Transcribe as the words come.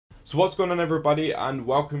So what's going on, everybody, and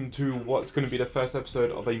welcome to what's going to be the first episode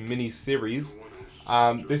of a mini-series.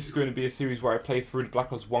 This is going to be a series where I play through the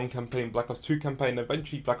Black Ops 1 campaign, Black Ops 2 campaign, and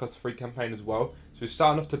eventually Black Ops 3 campaign as well. So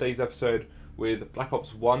starting off today's episode with Black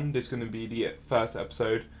Ops 1, this is going to be the first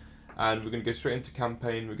episode, and we're going to go straight into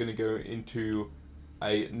campaign. We're going to go into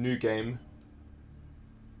a new game.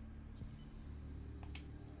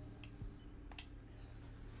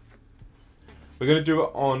 We're going to do it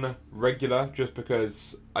on regular, just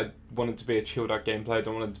because I want it to be a chilled out gameplay. I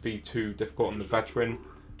don't want it to be too difficult on the veteran.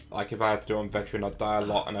 Like, if I had to do it on veteran, I'd die a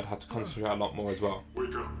lot and I'd have to concentrate a lot more as well.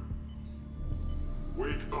 Wake up.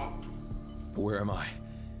 Wake up. Where am I?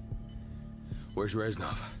 Where's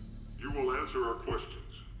Reznov? You will answer our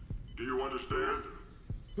questions. Do you understand?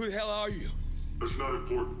 Who the hell are you? That's not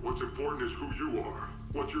important. What's important is who you are.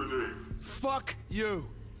 What's your name? Fuck you!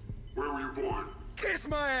 Where were you born? Kiss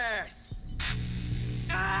my ass!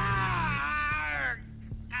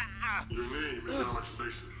 Your name is Alex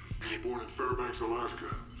Mason. You were born in Fairbanks,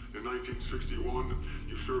 Alaska. In 1961,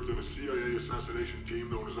 you served in a CIA assassination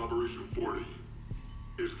team known as Operation 40.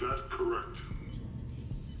 Is that correct?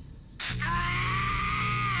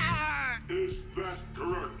 Is that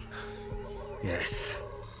correct? Yes.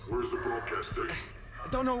 Where's the broadcast station? I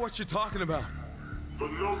don't know what you're talking about. The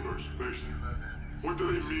numbers, Mason. What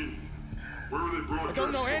do they mean? Where are they I broadcasting?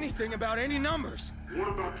 don't know anything about any numbers. What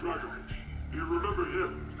about Dragovich? Do you remember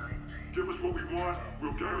him? Give us what we want,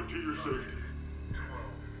 we'll guarantee your safety.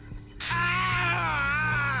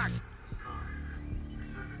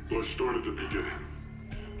 Let's start at the beginning.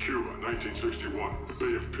 Cuba, 1961, the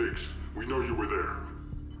Bay of Pigs. We know you were there.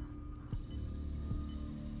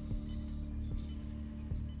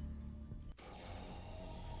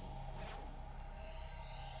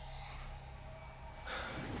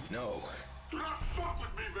 No. Do not fuck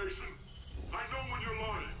with me, Mason. I know when you're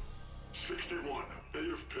lying. 61, Bay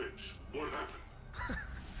of Pigs. What happened?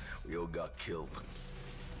 We all got killed.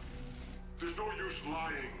 There's no use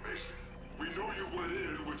lying, Mason. We know you went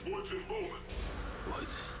in with Woods and Bowman.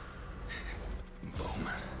 Woods.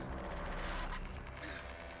 Bowman.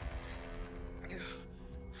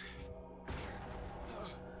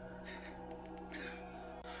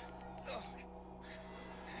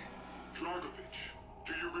 Dragovich.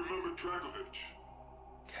 Do you remember Dragovich?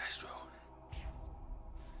 Castro.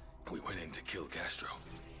 We went in to kill Castro.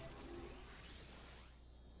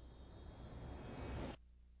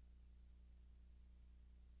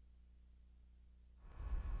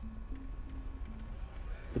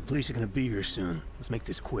 The police are gonna be here soon. Let's make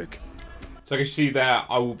this quick. So you can see there,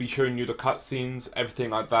 I will be showing you the cutscenes, everything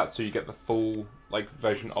like that, so you get the full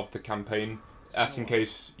version of the campaign. As in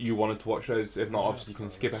case you wanted to watch those. If not, obviously you can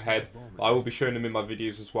skip ahead. But I will be showing them in my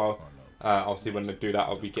videos as well. Obviously when I do that,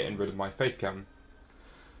 I'll be getting rid of my face cam.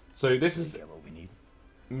 So this is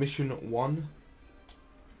mission 1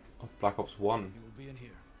 of Black Ops 1.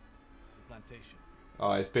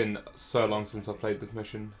 Oh, it's been so long since I played this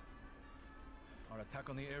mission. Our attack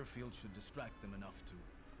on the airfield should distract them enough to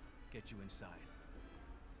get you inside.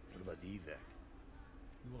 What about the evac?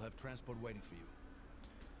 We will have transport waiting for you.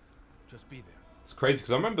 Just be there. It's crazy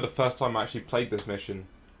because I remember the first time I actually played this mission.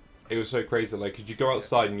 It was so crazy. Like, could you go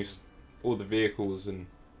outside and use all the vehicles and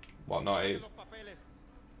whatnot?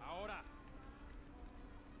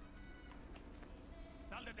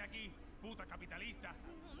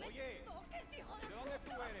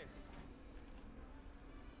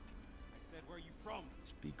 Where are you from?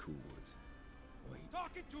 Just be cool, Woods. Wait.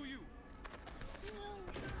 Talking to you.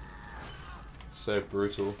 So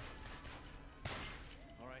brutal.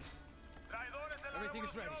 All right. Everything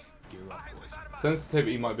is ready. Gear up, boys.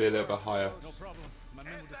 Sensitivity might be a little bit higher. No problem. My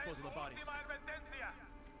men will dispose of the bodies.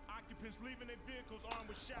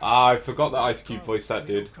 Ah, I forgot that Ice Cube voiced that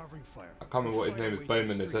dude. Covering fire. I can't remember what his name is.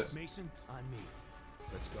 Bowman, is it? Mason, on me.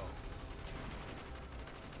 Let's go.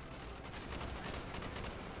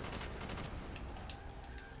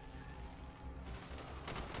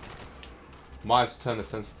 Might have to turn the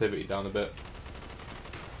sensitivity down a bit.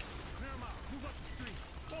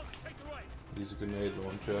 Use a grenade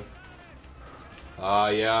launcher. Ah,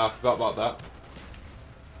 yeah, I forgot about that.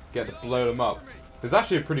 Get to blow them up. It's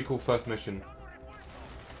actually a pretty cool first mission.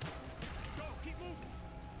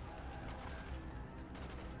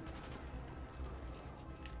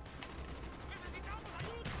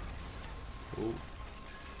 Ooh.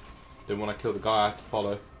 Didn't want to kill the guy I had to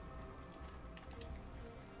follow.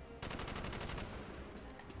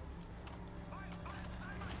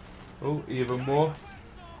 Oh, even more.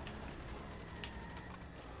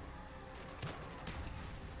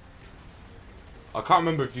 I can't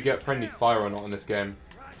remember if you get friendly fire or not in this game.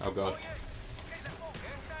 Oh god.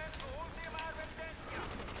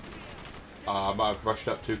 I might have rushed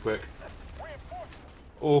up too quick.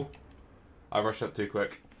 Oh, I rushed up too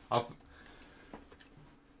quick. I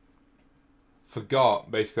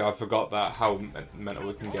forgot, basically, I forgot that how mental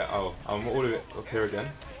we can get. Oh, I'm all the way up here again.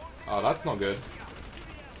 Oh, that's not good.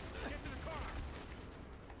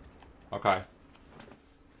 Okay.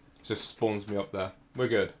 Just spawns me up there. We're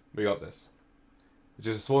good. We got this. It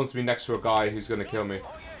just spawns me next to a guy who's going to kill me.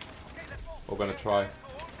 Or going to try.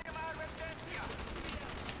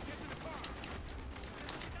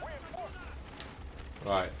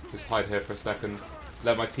 Right, just hide here for a second.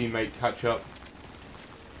 Let my teammate catch up.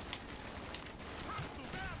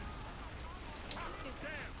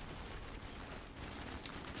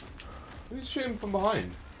 Who's shooting from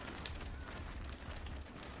behind?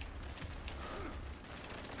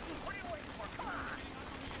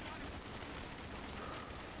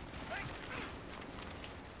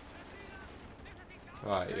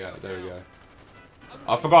 Right, yeah, there we go.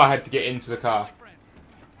 I forgot I had to get into the car.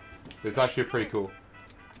 It's actually pretty cool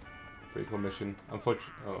mission.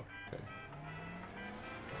 Unfortunately, oh, okay.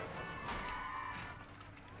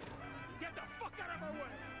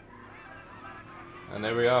 And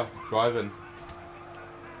there we are, driving.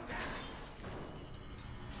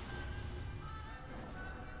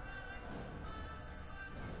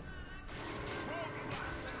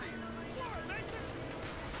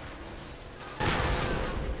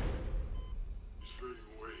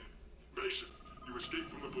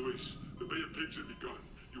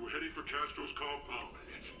 Castro's compound.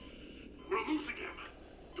 We're losing him.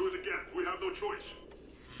 Do it again. We have no choice.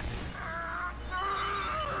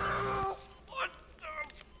 What the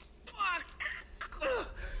fuck?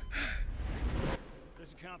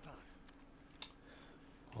 There's a compound.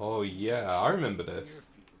 Oh yeah, I remember this.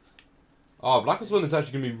 Oh, Black Ops 1 is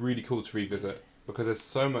actually going to be really cool to revisit. Because there's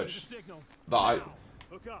so much that I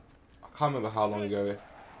can't remember how long ago it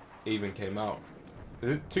even came out.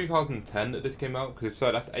 Is it 2010 that this came out? Because if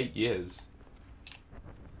so, that's 8 years.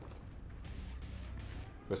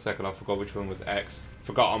 For a second, I forgot which one was X.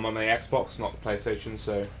 Forgot I'm on the Xbox, not the PlayStation,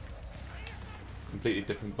 so completely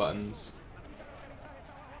different buttons.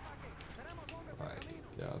 Right,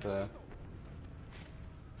 yeah, there.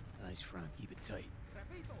 Nice front, keep it tight.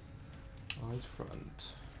 Eyes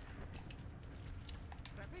front.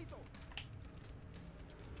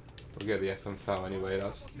 We'll get the FMFL anyway.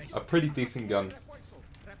 That's a pretty decent gun.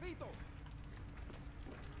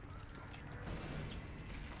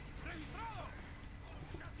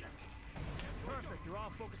 Perfect, you're all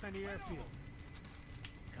focused on the airfield.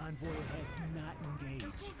 Convoy ahead, do not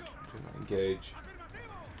engage. Do not engage.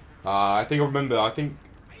 I think I remember. I think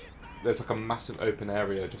there's like a massive open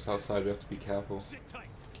area just outside. We have to be careful. Sit tight.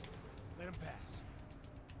 Let him pass.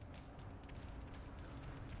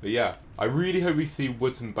 But yeah, I really hope we see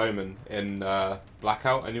Woods and Bowman in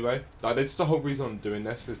Blackout anyway. Like, this is the whole reason I'm doing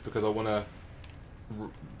this, is because I want to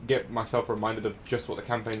get myself reminded of just what the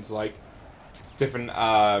campaign's like. Different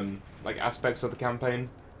like aspects of the campaign,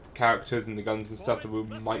 characters and the guns and stuff that we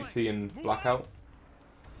might see in Blackout.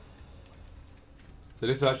 So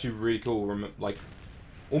this is actually really cool, like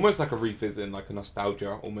almost like a revisit, like a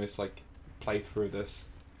nostalgia, almost like playthrough of this.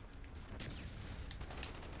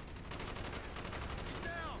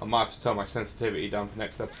 I might have to turn my sensitivity down for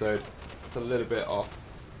next episode. It's a little bit off.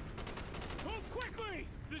 Move quickly!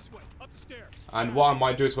 This way, up the stairs. And what I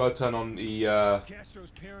might do as well, turn on the Castro's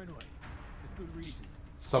paranoid. With good reason.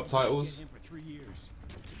 subtitles. Him for 3 years.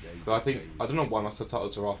 But I don't know why my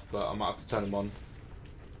subtitles are off, but I might have to turn them on.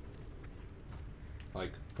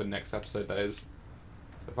 Like, for the next episode, that is.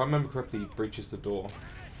 So if I remember correctly, he breaches the door.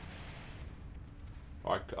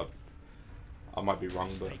 Or I might be wrong,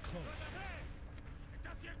 but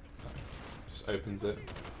just opens it.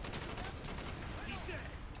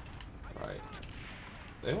 Right.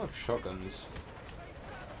 They don't have shotguns.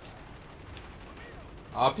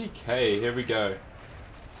 RPK, here we go.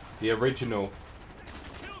 The original.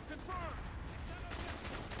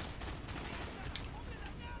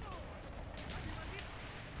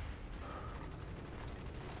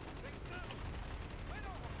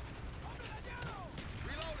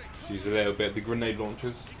 Use a little bit of the grenade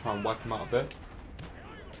launchers, try and wipe them out a bit.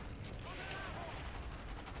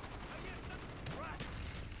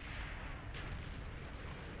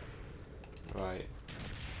 Right.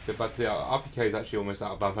 Get back to the RPK is actually almost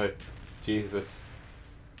out of ammo. Jesus.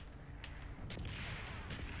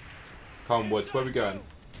 Come on, Woods, where are we going?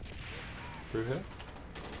 Through here?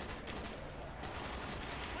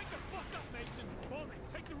 Wake the fuck up, Mason. Bowman,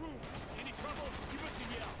 take the room. Any trouble? Give us a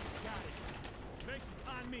yell. Got it. Mason,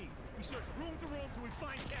 on me. We search room to room till we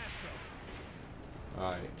find Castro.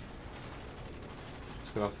 Alright.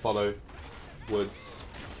 Just gonna follow Woods.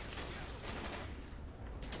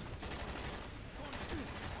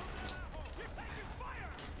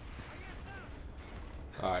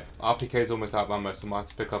 Alright, RPK's almost out of ammo, so I might have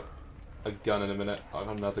to pick up a gun in a minute. I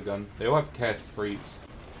got another gun. They all have KS3s.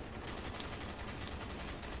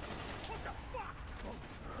 What the fuck? Oh,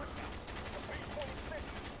 what's that?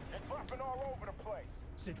 It's dropping all over the place.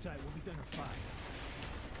 Sit tight, we'll be done in 5.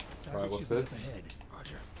 Right, what's should be up this? ahead.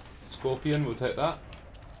 Roger. Scorpion, we'll take that.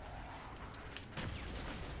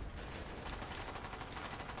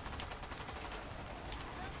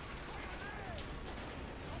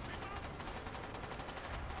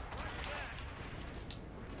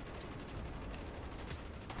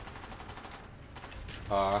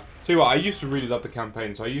 Tell you what, I used to really love the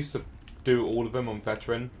campaign, so I used to do all of them on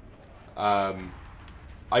Veteran. I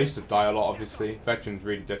used to die a lot, obviously. Veteran's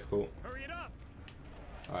really difficult. Hurry it up.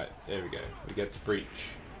 Alright, here we go. We get to Breach.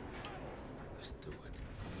 Let's do it.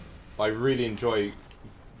 I really enjoy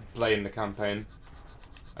playing the campaign.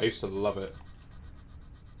 I used to love it.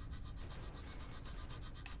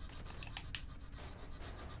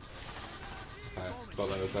 Okay, got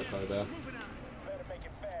that guy there. Moving on. Better make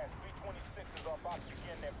it fast. 326 is are about to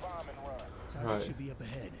begin their bombing run. Target Right. should be up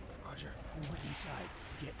ahead. Roger. Movement inside.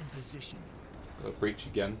 Get in position. Got Breach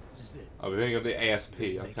again. This is it. Oh, we've only got the ASP,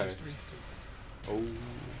 Make okay. history. Oh.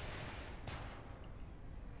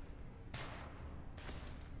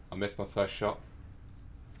 I missed my first shot.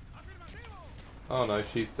 Oh no,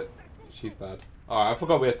 she's bad. Alright, I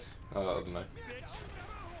forgot we had to, I don't know. Bitch.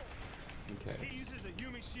 Okay. He uses the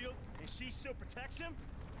human shield, and she still protects him?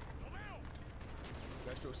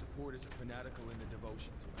 Castro supporters are fanatical in their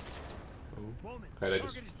devotion to him. Bowman, Okay, they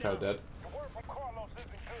target is just fell down. dead. The word from Carlos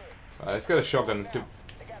isn't good. Alright, let's get a shotgun and see.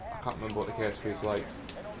 They got I half can't remember what the KSP is like.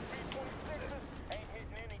 and on 326s ain't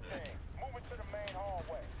hitting anything. Moving to the main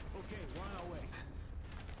hallway. Okay, we're on our way.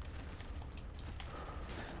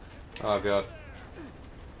 Oh god.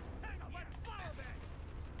 Hang on, like a flower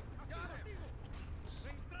bag.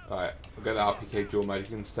 Alright, we'll get the RPK dual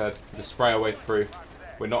medic instead. Just spray our way through.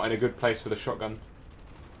 We're not in a good place for the shotgun.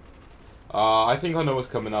 I think I know what's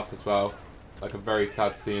coming up as well. Like a very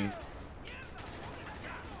sad scene.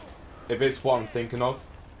 If it's what I'm thinking of.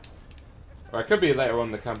 Or it could be later on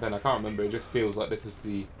in the campaign, I can't remember. It just feels like this is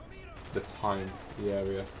the time, the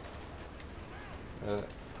area. I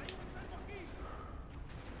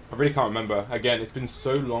really can't remember. Again, it's been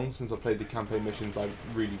so long since I played the campaign missions, I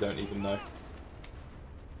really don't even know.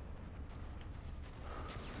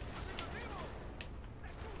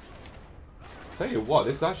 Tell you what,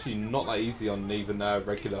 this is actually not that easy on even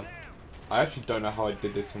regular. I actually don't know how I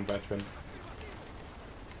did this on Veteran.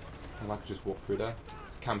 And I could just walk through there.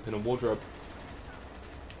 Camp in a wardrobe.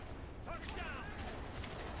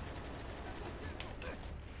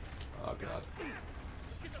 Oh god.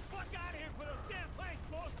 Get the fuck out of here for those damn planes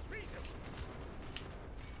blow us to pieces.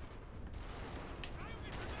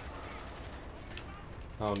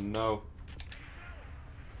 Oh no.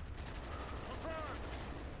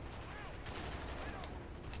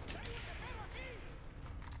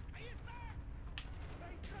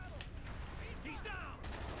 He's down.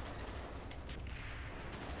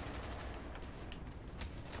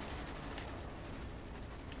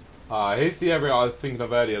 Here's the area I was thinking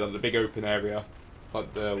of earlier, like the big open area.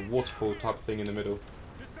 Like the waterfall type of thing in the middle.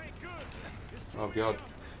 This ain't good. This Oh god.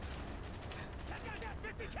 that guy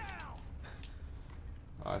got 50 cal.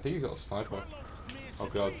 I think he's got a sniper. Carlos's men Oh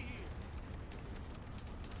should god. be here.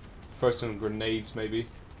 Throw some grenades maybe.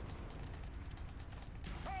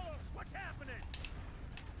 Carlos, what's happening?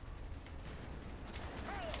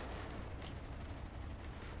 Carlos.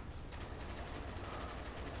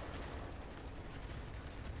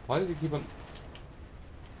 Why does he keep on...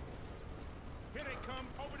 Here they come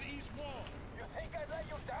over the east wall. You think I'd let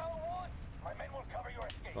you down one? My men will cover your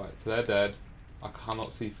escape. Right, so they're dead. I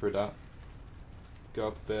cannot see through that. Go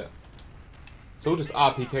up a bit. It's all just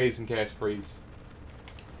RPKs and KS3s.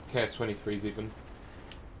 KS23s even.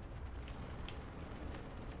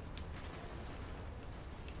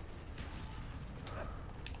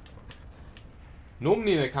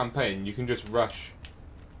 Normally in a campaign you can just rush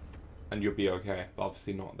and you'll be okay, but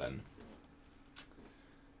obviously not then.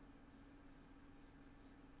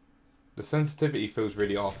 The sensitivity feels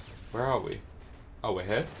really off. Where are we? Oh, we're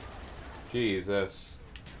here? Jesus.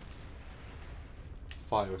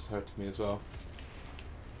 Fire was hurting me as well.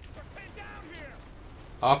 They're pinned down here.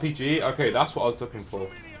 RPG? Okay, that's what I was looking Too for. many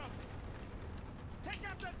of them. Take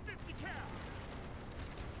out that 50 cal.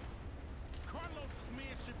 Carlos's men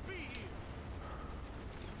should be here.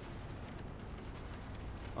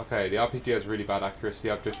 Okay, the RPG has really bad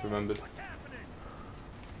accuracy, I've just remembered. What's happening?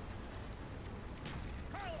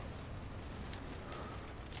 Carlos.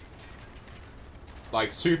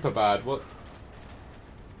 Like, super bad. What?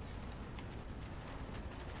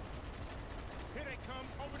 Here they come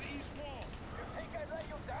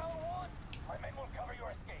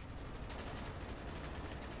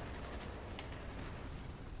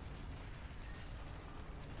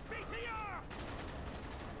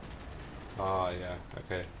Ah, yeah,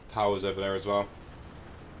 okay. Towers over there as well.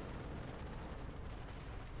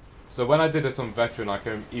 So when I did this on Veteran, I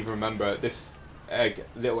can even remember this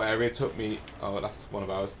little area took me... Oh, that's one of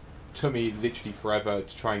ours. Took me literally forever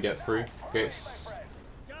to try and get through. It's...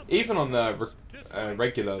 Even on the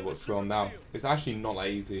regular, what's going on now, it's actually not that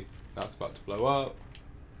easy. That's about to blow up.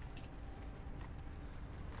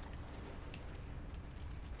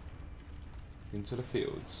 Into the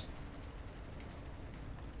fields.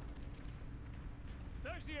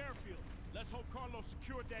 There's the airfield. Let's hope Carlos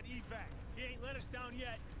secured that evac. He ain't let us down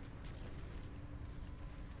yet.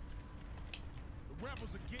 The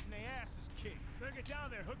rebels are getting their asses kicked. Better get down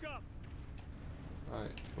there. Hook up.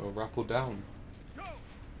 Right, we'll rappel down. Go.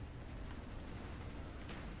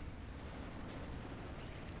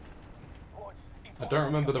 I don't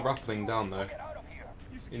remember the rappelling down though.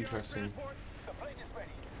 Interesting.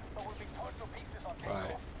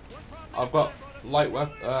 Right. I've got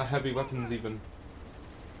heavy weapons even.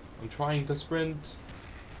 I'm trying to sprint.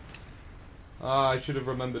 I should have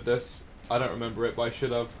remembered this. I don't remember it, but I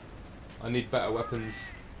should have. I need better weapons.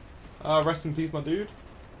 Rest in peace, my dude.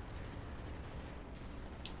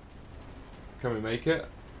 Can we make it?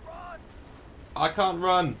 I can't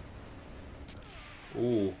run.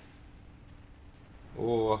 Ooh.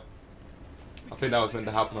 Ooh. I think that was meant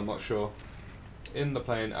to happen, I'm not sure. In the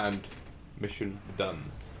plane and mission done.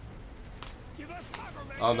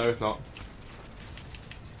 Oh no, it's not.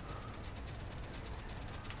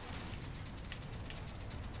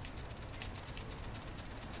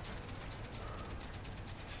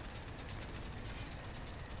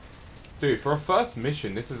 Dude, for a first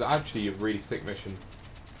mission, this is actually a really sick mission.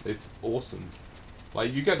 It's awesome.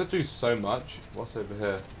 Like, you get to do so much. What's over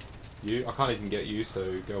here? You? I can't even get you,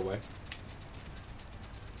 so go away.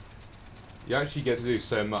 You actually get to do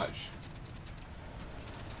so much.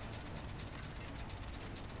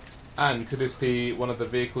 And could this be one of the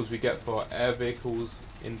vehicles we get for air vehicles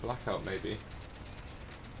in Blackout, maybe?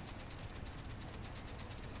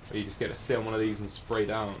 Or you just get to sit on one of these and spray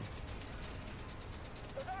down.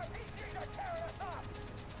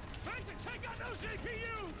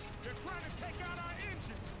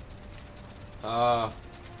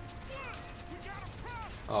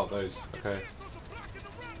 Oh, those. Okay.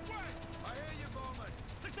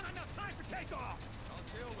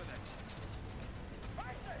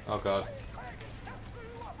 Oh god.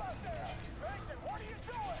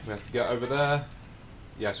 We have to get over there.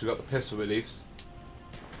 Yes, we got the pistol at least.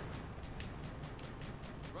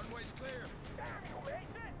 Runway's clear.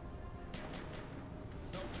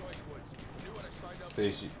 No choice, Woods. Knew what I signed up for.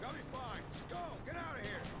 See, Got me fine. Just go. Get out of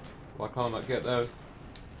here. why can't I get those?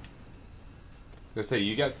 I say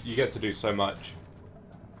you get to do so much.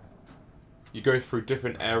 You go through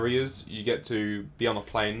different areas. You get to be on a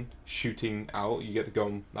plane shooting out. You get to go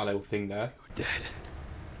on that little thing there. You're dead.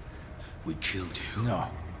 We killed you. No.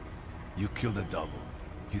 You killed a double.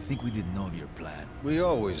 You think we didn't know of your plan? We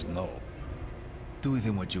always know. Do with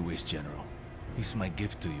him what you wish, General. He's my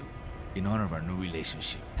gift to you, in honor of our new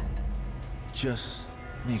relationship. Just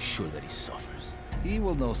make sure that he suffers. He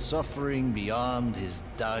will know suffering beyond his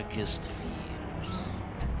darkest fears.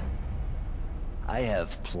 I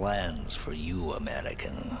have plans for you,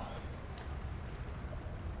 American.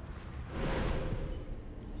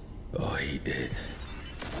 Oh, he did.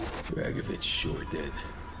 Dragovich sure did.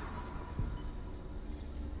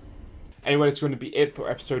 Anyway, that's going to be it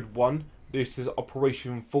for episode 1. This is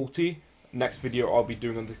Operation 40. Next video I'll be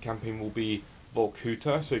doing on this campaign will be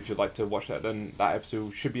Volkuta, so if you'd like to watch that, then that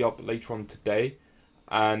episode should be up later on today.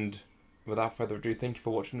 And without further ado, thank you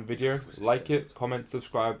for watching the video. Like it, comment,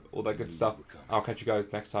 subscribe, all that good stuff. I'll catch you guys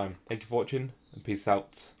next time. Thank you for watching, and peace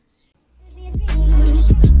out.